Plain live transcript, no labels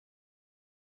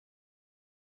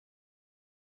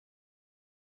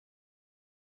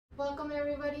Welcome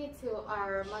everybody to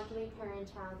our monthly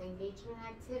parent-child engagement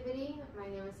activity. My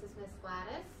name is Miss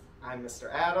Gladys. I'm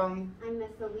Mr. Adam. I'm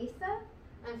Miss Elisa.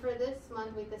 And for this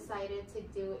month we decided to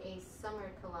do a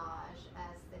summer collage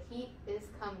as the heat is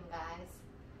coming,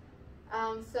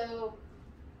 guys. So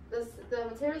the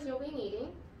materials you'll be needing: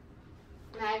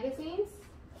 magazines.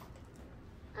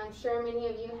 I'm sure many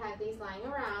of you have these lying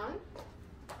around.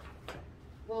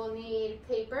 We'll need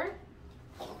paper.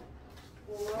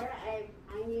 Or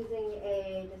I'm using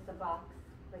just a box,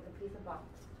 like a piece of box.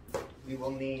 We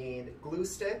will need glue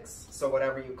sticks, so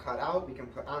whatever you cut out, we can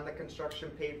put on the construction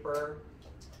paper.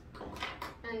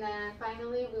 And then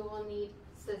finally, we will need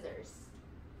scissors.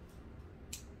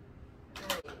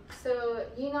 Alright, so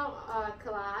you know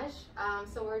collage.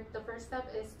 So the first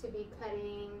step is to be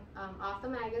cutting off the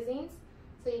magazines.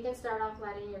 So you can start off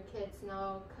letting your kids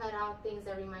know, cut out things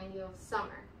that remind you of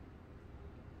summer.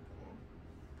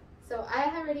 So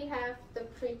I already have the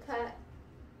pre-cut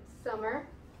summer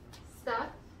stuff,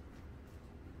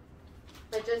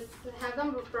 but just have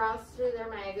them browse through their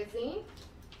magazine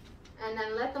and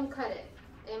then let them cut it.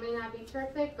 It may not be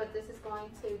perfect, but this is going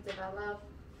to develop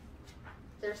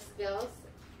their skills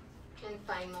in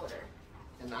fine motor.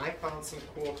 And I found some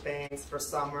cool things for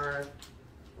summer.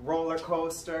 Roller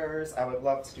coasters, I would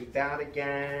love to do that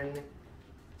again.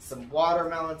 Some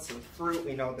watermelon, some fruit.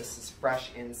 We know this is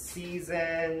fresh in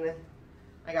season.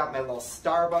 I got my little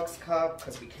Starbucks cup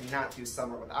because we cannot do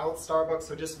summer without Starbucks.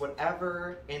 So just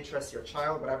whatever interests your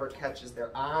child, whatever catches their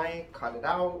eye, cut it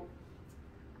out.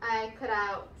 I cut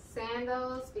out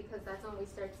sandals because that's when we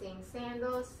start seeing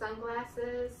sandals,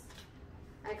 sunglasses.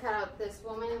 I cut out this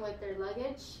woman with their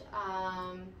luggage.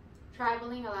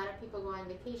 Traveling, a lot of people go on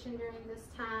vacation during this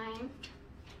time.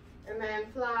 And then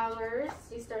flowers,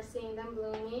 you start seeing them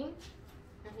blooming.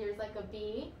 And here's like a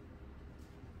bee.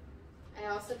 I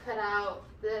also cut out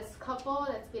this couple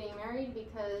that's getting married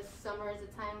because summer is a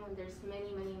time when there's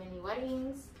many, many, many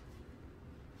weddings.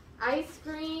 Ice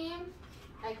cream,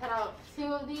 I cut out 2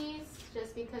 of these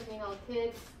just because we know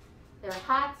kids, they're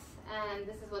hot and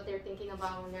this is what they're thinking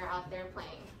about when they're out there playing.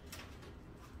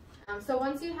 So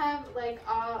once you have like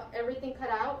everything cut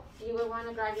out, you would want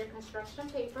to grab your construction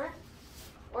paper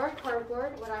or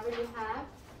cardboard, whatever you have,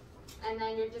 and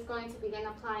then you're just going to begin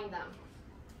applying them.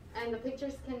 And the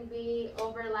pictures can be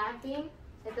overlapping.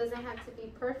 It doesn't have to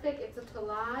be perfect. It's a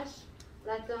collage.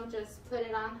 Let them just put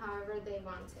it on however they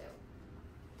want to.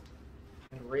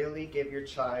 And really give your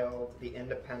child the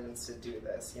independence to do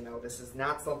this. You know, this is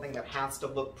not something that has to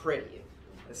look pretty.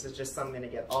 This is just something to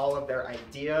get all of their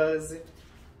ideas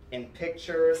in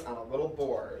pictures on a little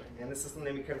board. And this is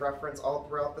something we can reference all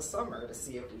throughout the summer to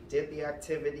see if we did the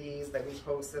activities that we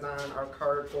posted on our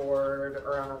cardboard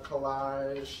or on our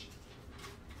collage.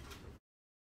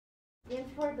 And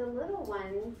for the little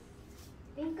ones,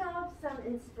 think of some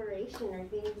inspiration or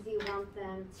things you want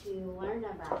them to learn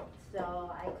about.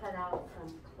 So I cut out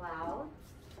some clouds,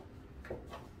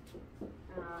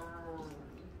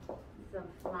 some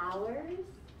flowers,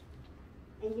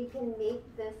 and you can make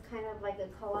this kind of like a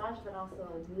collage, but also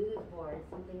a mood board,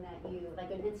 something that you, like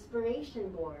an inspiration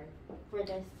board for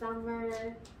this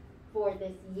summer, for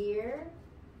this year.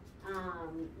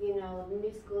 You know, the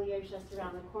new school year is just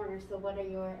around the corner, so what are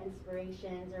your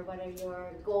inspirations or what are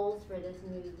your goals for this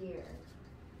new year?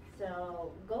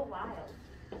 So go wild.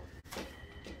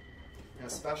 And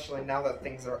especially now that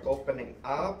things are opening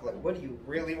up, like what do you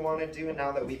really want to do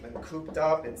now that we've been cooped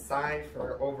up inside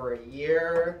for over a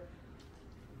year?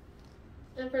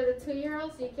 And for the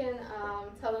 2-year-olds, you can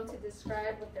tell them to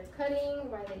describe what they're cutting,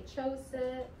 why they chose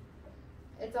it.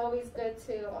 It's always good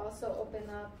to also open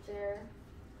up their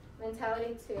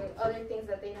mentality to other things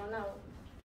that they don't know.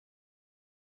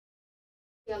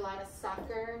 See a lot of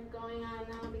soccer going on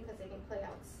now because they can play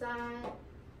outside.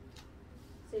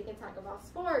 So you can talk about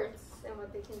sports and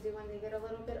what they can do when they get a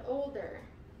little bit older.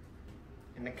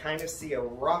 And to kind of see a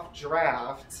rough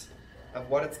draft of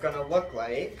what it's going to look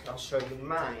like, I'll show you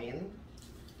mine.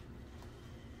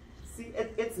 See,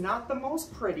 it's not the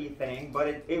most pretty thing, but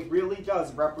it really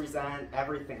does represent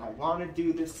everything I want to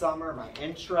do this summer, my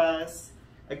interests.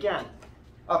 Again,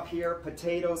 up here,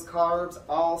 potatoes, carbs,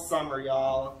 all summer,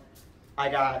 y'all. I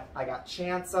got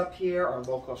Chance up here, our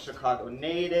local Chicago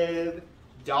native.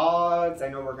 Dogs, I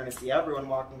know we're gonna see everyone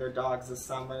walking their dogs this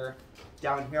summer.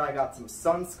 Down here I got some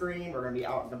sunscreen. We're gonna be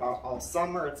out and about all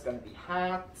summer. It's gonna be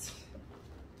hot.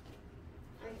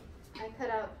 I cut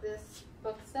out this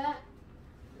book set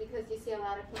because you see a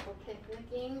lot of people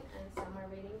picnicking and some are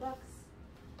reading books.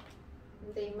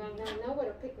 They might not know what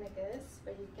a picnic is,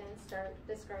 but you can start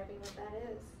describing what that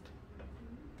is.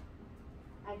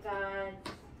 I got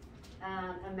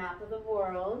a map of the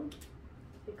world.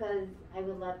 because I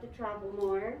would love to travel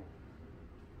more.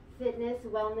 Fitness,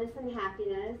 wellness, and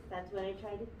happiness, that's what I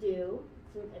try to do.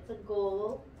 It's a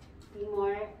goal, be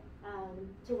more,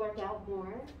 to work out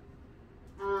more.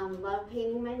 Love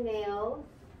painting my nails,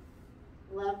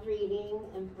 love reading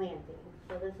and planting.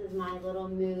 So this is my little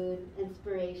mood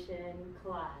inspiration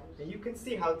collage. And you can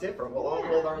see how different. We'll all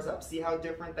hold ours up. See how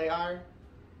different they are?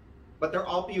 But they're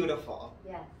all beautiful.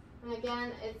 Yes. And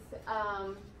again, it's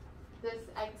this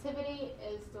activity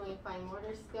is doing fine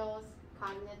motor skills,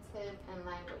 cognitive, and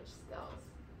language skills.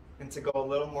 And to go a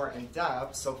little more in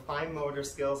depth, so fine motor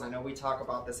skills, I know we talk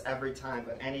about this every time,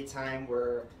 but anytime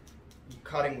we're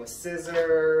cutting with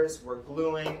scissors, we're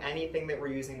gluing, anything that we're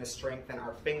using to strengthen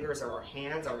our fingers or our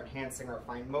hands are enhancing our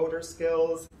fine motor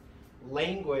skills.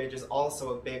 Language is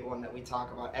also a big one that we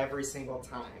talk about every single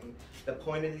time. The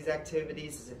point of these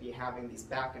activities is to be having these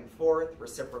back and forth,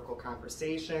 reciprocal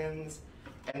conversations,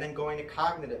 and then going to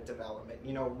cognitive development,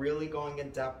 you know, really going in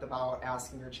depth about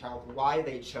asking your child why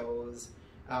they chose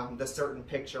the certain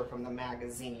picture from the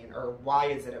magazine, or why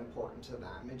is it important to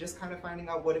them, and just kind of finding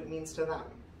out what it means to them.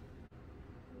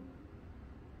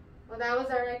 Well, that was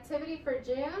our activity for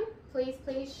June. Please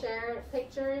share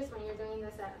pictures when you're doing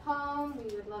this at home.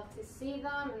 We would love to see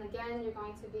them. And again, you're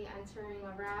going to be entering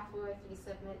a raffle if you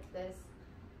submit this.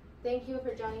 Thank you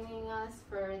for joining us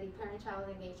for the parent-child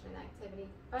engagement activity.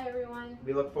 Bye, everyone.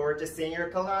 We look forward to seeing your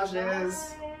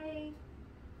collages. Bye.